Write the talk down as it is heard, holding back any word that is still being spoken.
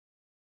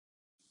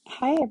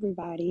Hi,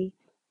 everybody.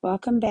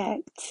 Welcome back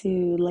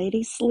to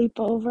Lady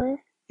Sleepover,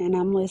 and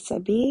I'm Lissa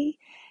B.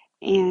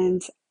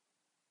 And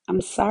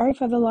I'm sorry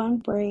for the long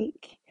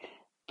break,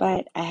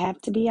 but I have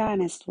to be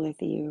honest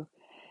with you.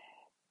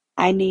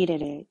 I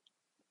needed it.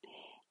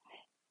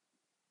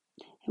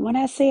 And when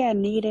I say I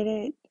needed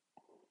it,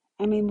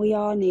 I mean we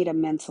all need a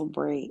mental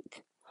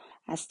break.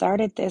 I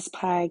started this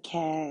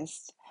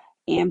podcast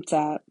amped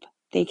up,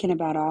 thinking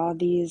about all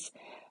these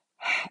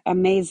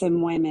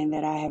amazing women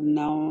that I have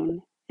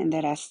known and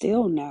that I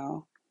still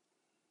know.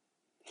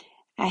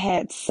 I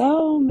had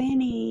so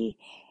many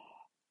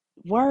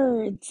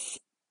words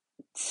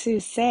to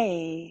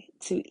say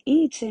to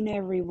each and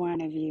every one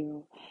of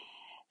you.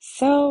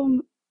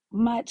 So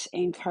much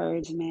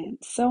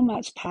encouragement, so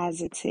much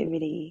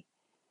positivity.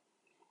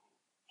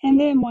 And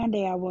then one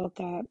day I woke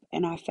up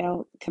and I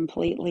felt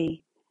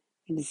completely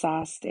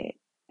exhausted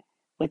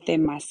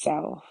within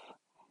myself.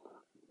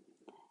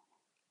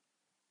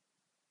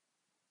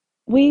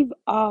 We've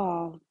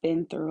all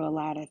been through a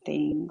lot of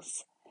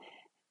things.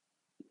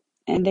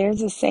 And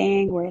there's a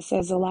saying where it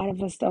says a lot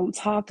of us don't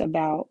talk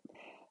about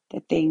the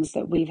things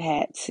that we've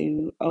had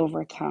to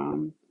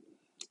overcome.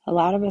 A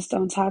lot of us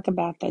don't talk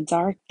about the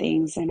dark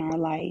things in our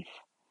life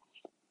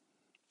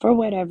for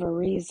whatever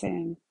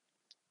reason.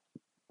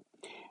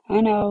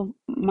 I know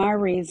my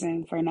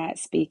reason for not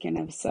speaking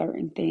of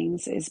certain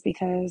things is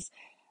because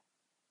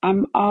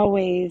I'm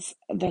always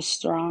the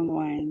strong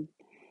one.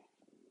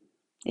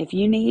 If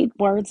you need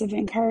words of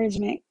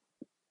encouragement,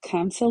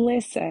 come to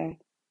Lissa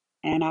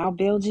and I'll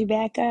build you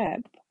back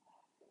up.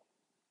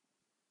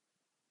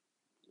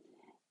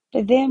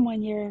 But then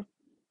when you're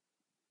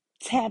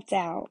tapped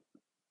out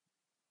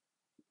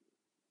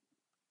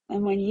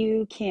and when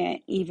you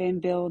can't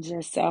even build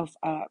yourself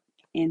up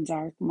in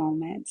dark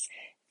moments,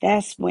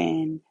 that's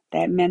when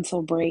that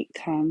mental break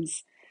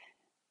comes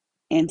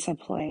into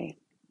play.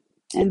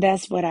 And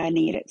that's what I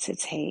needed to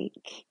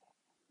take.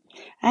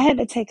 I had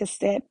to take a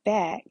step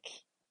back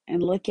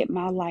and look at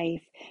my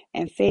life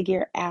and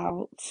figure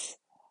out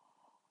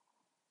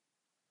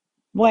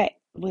what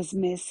was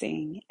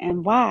missing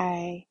and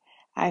why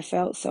I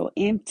felt so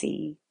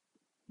empty.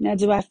 Now,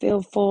 do I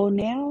feel full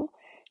now?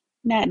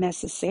 Not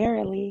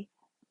necessarily,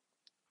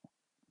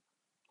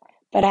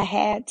 but I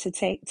had to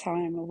take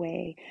time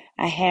away.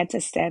 I had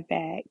to step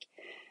back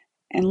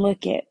and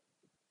look at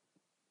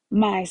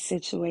my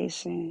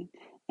situation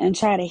and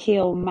try to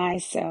heal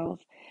myself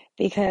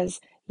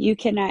because you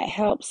cannot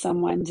help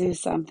someone do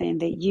something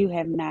that you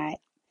have not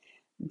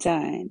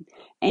done.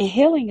 And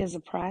healing is a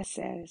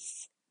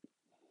process.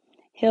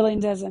 Healing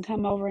doesn't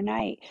come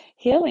overnight.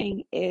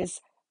 Healing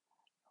is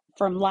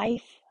from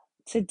life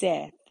to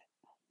death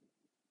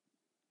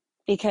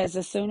because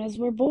as soon as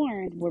we're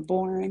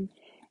born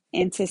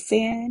into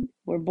sin,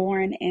 we're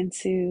born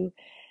into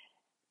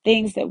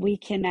things that we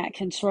cannot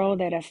control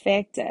that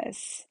affect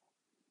us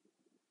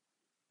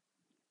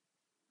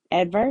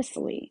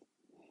adversely.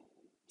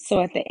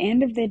 So at the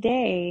end of the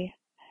day,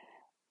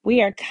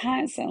 we are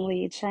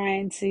constantly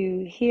trying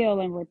to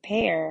heal and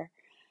repair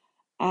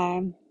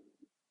um,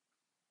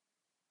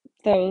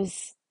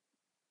 those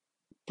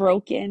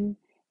broken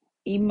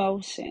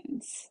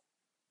emotions.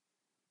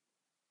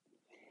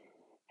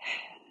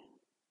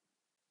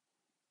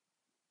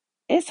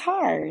 It's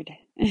hard.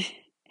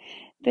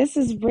 This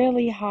is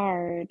really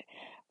hard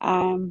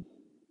um,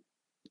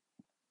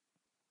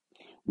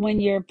 when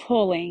you're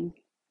pulling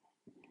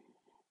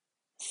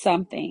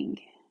something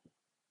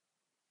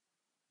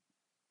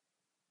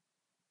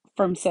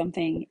from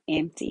something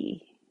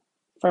empty,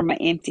 from an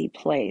empty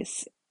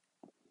place.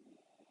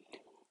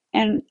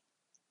 And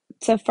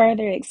to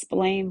further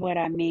explain what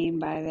I mean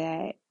by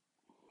that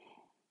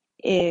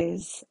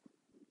is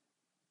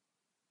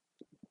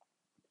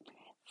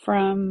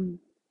from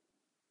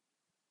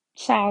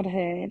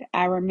childhood,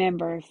 I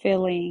remember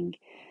feeling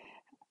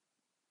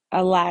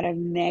a lot of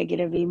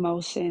negative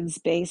emotions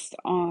based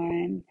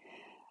on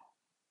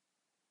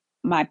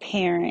my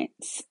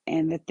parents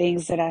and the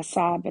things that I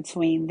saw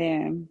between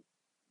them.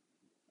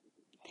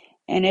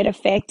 And it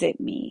affected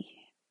me.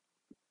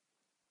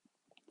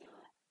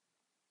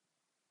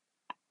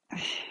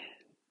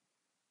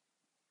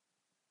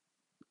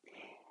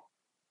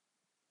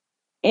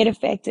 It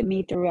affected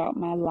me throughout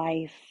my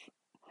life.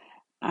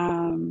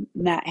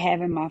 Not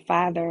having my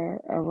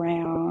father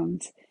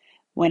around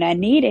when I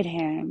needed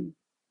him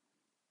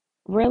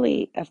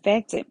really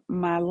affected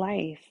my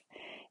life.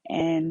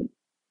 And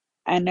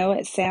I know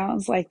it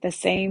sounds like the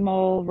same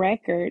old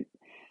record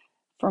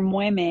from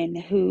women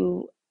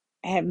who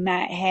have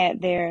not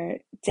had their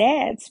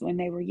dads when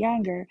they were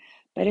younger,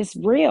 but it's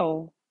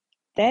real.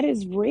 That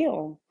is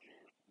real.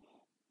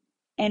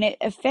 And it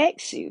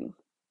affects you.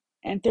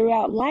 And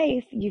throughout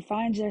life, you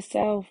find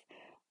yourself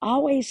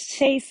always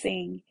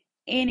chasing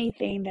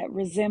anything that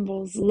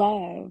resembles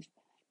love,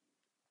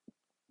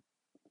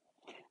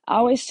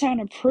 always trying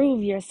to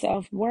prove your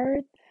self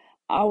worth,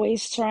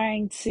 always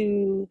trying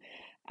to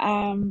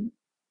um,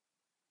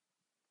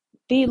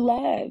 be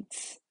loved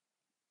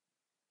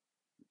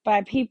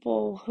by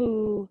people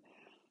who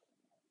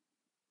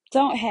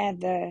don't have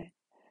the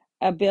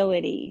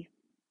ability.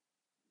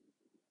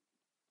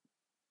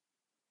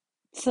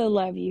 to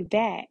love you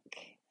back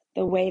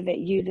the way that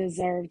you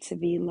deserve to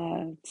be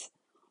loved.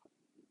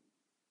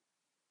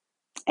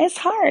 It's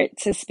hard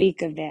to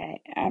speak of that.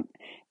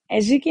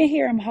 As you can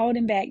hear, I'm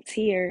holding back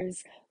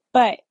tears,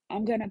 but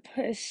I'm going to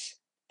push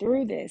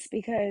through this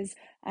because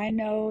I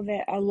know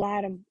that a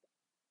lot of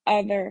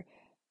other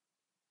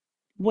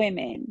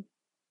women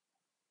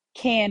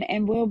can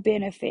and will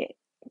benefit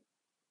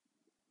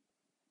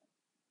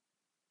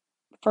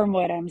from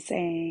what I'm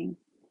saying.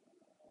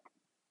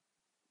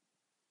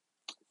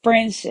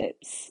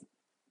 Friendships,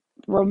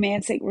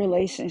 romantic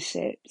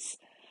relationships,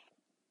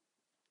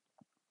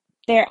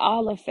 they're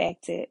all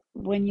affected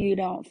when you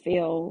don't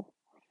feel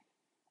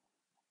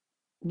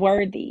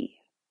worthy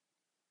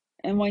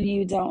and when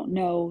you don't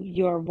know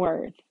your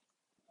worth.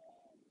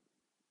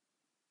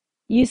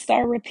 You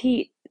start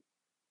repeat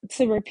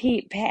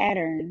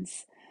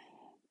patterns,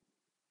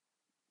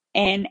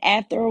 and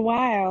after a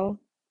while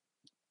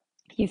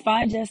you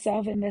find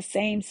yourself in the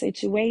same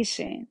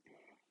situation.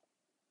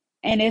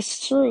 And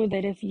it's true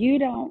that if you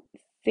don't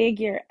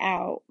figure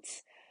out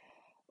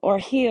or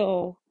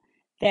heal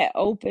that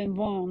open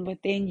wound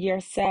within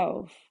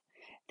yourself,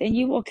 then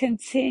you will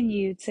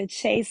continue to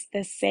chase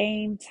the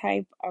same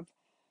type of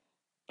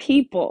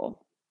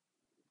people.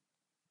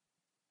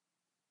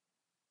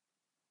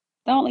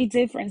 The only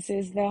difference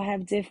is they'll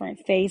have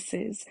different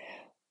faces.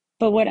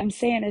 But what I'm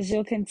saying is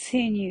you'll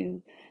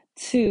continue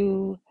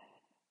to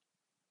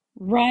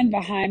run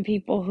behind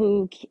people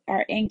who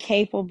are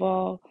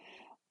incapable,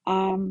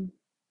 um,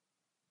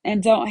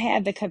 and don't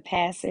have the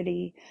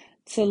capacity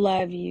to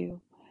love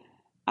you,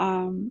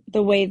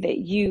 the way that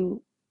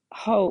you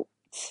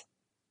hoped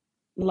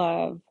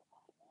love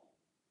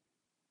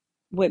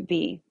would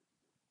be.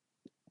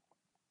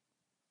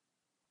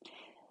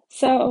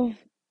 So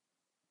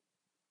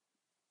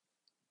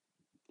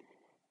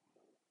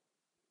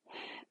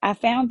I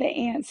found the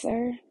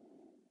answer.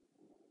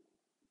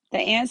 The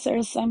answer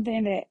is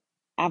something that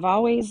I've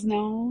always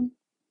known,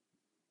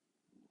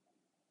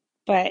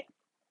 but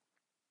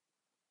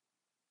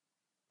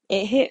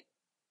it hit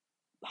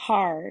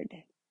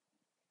hard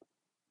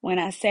when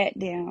I sat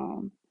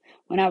down,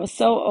 when I was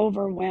so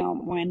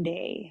overwhelmed one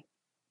day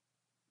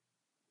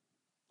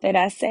that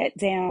I sat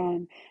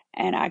down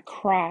and I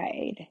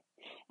cried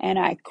and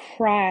I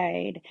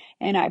cried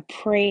and I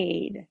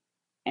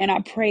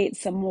prayed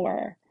some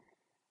more.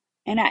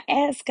 And I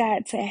asked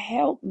God to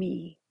help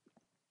me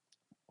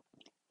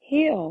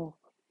heal,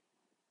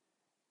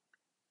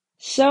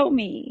 show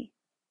me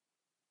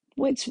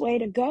which way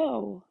to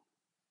go.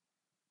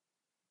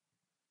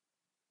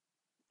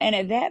 And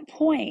at that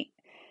point,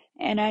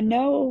 and I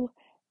know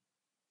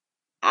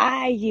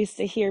I used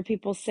to hear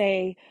people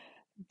say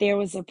there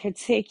was a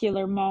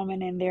particular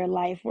moment in their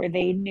life where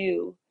they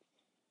knew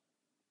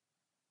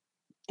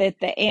that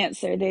the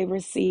answer they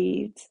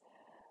received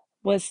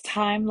was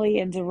timely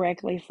and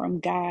directly from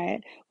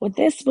God. Well,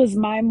 this was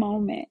my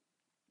moment.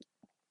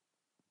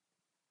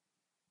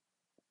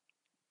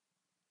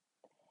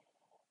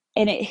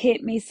 And it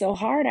hit me so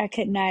hard I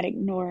could not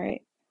ignore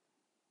it.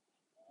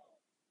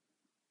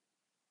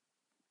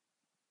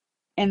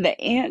 And the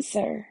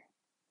answer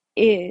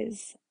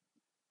is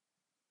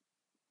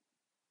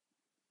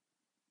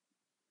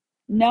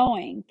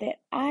knowing that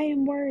I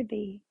am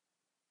worthy,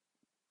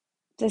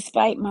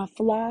 despite my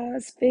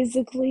flaws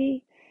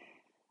physically,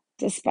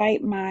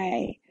 despite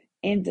my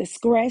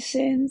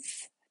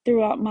indiscretions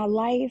throughout my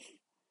life.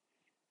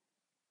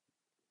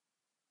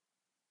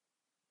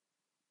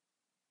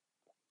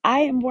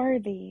 I am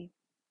worthy.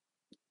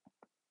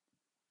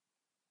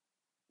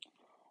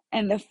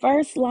 And the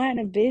first line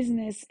of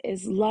business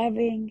is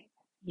loving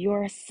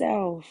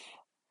yourself.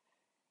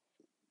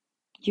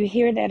 You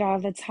hear that all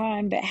the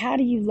time, but how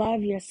do you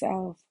love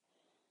yourself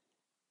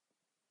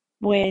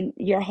when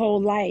your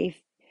whole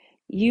life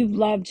you've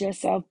loved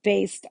yourself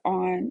based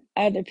on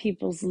other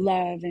people's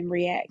love and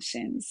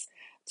reactions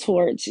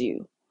towards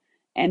you?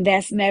 And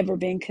that's never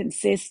been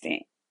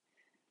consistent.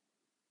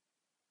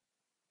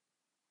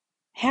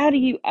 How do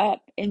you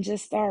up and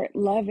just start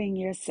loving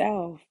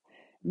yourself,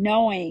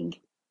 knowing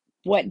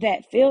what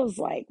that feels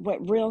like,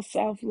 what real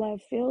self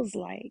love feels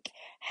like?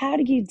 How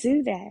do you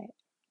do that?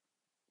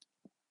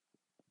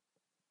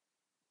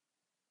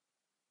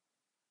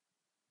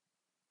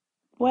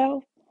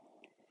 Well,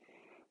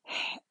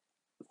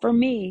 for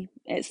me,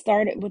 it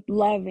started with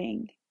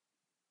loving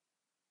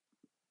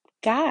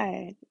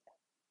God,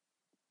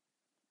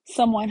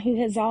 someone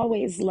who has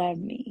always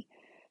loved me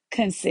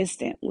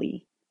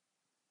consistently.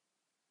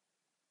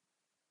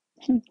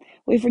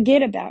 We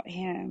forget about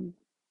Him.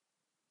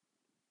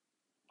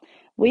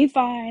 We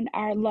find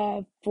our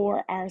love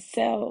for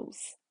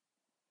ourselves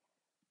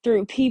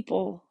through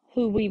people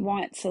who we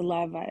want to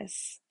love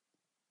us.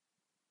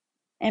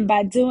 And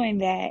by doing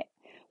that,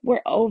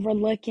 we're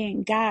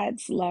overlooking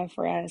God's love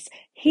for us.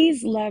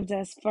 He's loved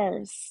us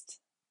first.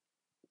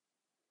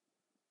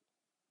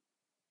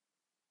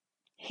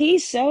 He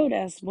showed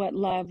us what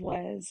love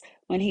was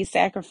when He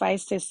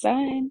sacrificed His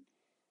Son.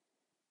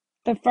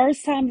 The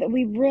first time that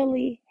we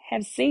really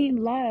have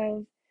seen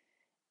love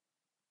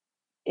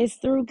is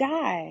through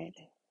God.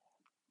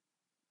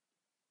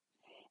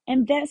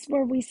 And that's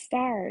where we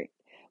start.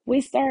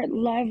 We start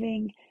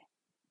loving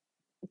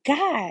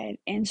God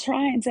and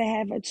trying to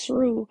have a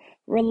true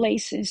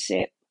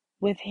relationship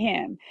with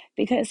Him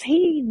because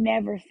He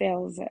never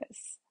fails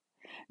us,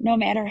 no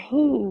matter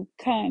who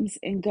comes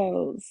and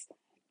goes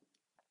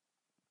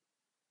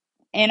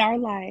in our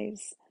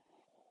lives.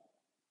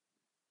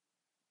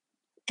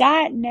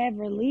 God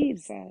never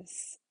leaves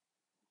us.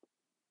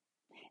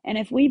 And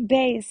if we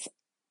base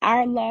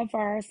our love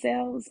for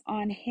ourselves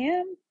on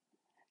Him,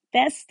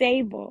 that's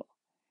stable.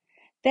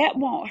 That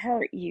won't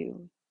hurt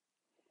you.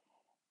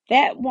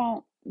 That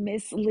won't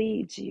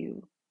mislead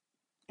you.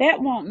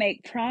 That won't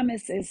make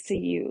promises to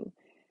you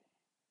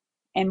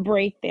and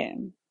break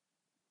them.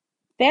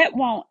 That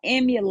won't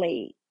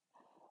emulate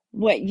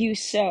what you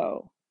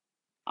show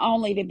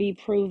only to be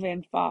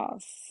proven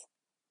false.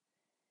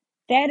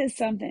 That is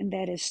something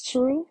that is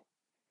true.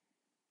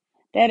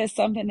 That is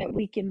something that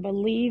we can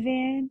believe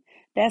in.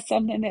 That's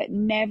something that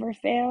never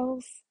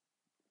fails.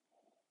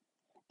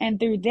 And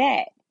through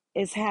that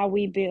is how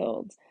we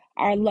build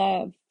our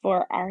love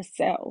for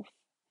ourselves.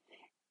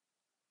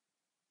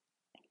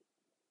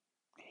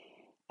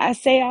 I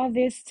say all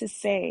this to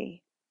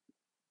say,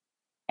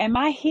 am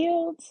I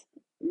healed?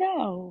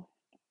 No.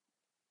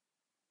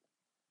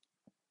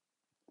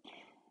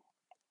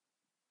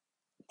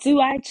 Do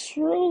I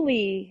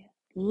truly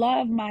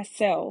love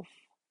myself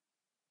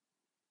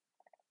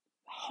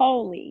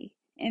wholly,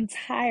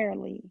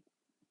 entirely?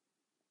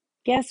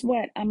 Guess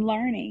what? I'm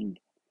learning.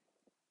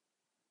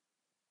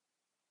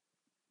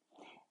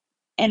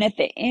 And at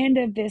the end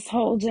of this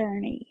whole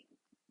journey,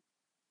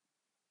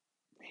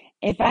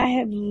 if I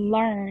have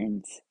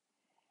learned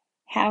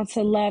how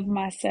to love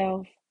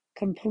myself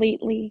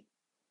completely,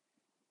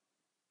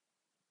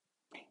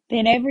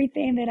 then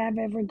everything that I've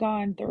ever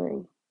gone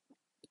through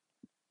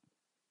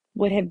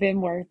would have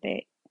been worth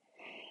it.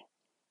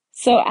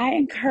 So I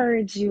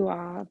encourage you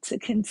all to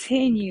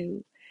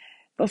continue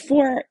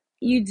before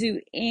you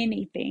do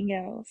anything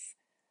else.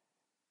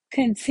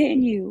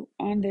 Continue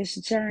on this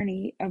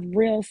journey of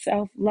real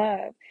self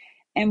love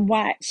and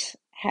watch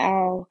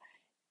how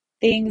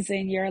things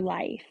in your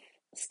life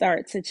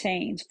start to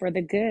change for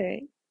the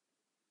good.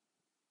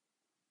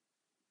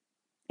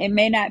 It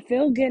may not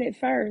feel good at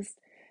first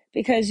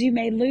because you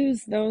may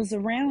lose those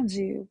around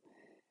you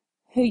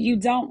who you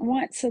don't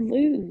want to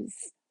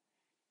lose.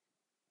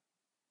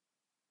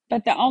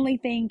 But the only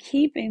thing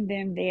keeping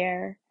them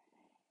there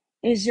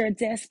is your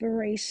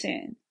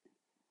desperation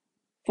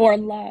for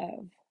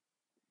love,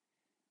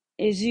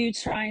 is you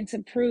trying to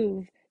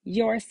prove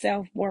your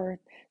self worth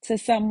to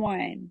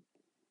someone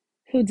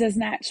who does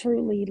not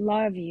truly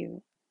love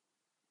you.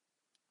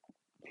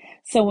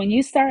 So when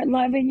you start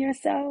loving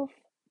yourself,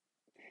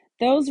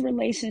 those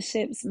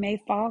relationships may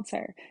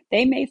falter.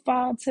 They may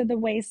fall to the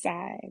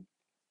wayside.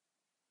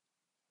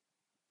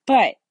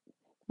 But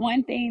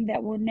one thing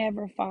that will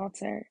never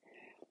falter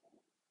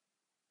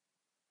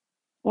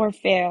or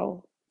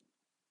fail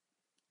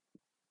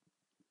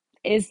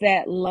is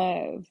that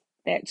love,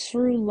 that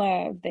true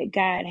love that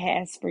God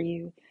has for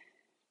you.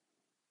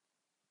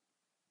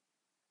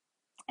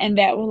 And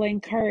that will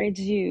encourage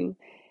you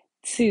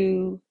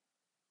to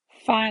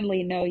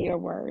finally know your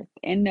worth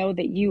and know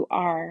that you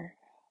are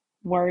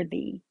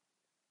worthy.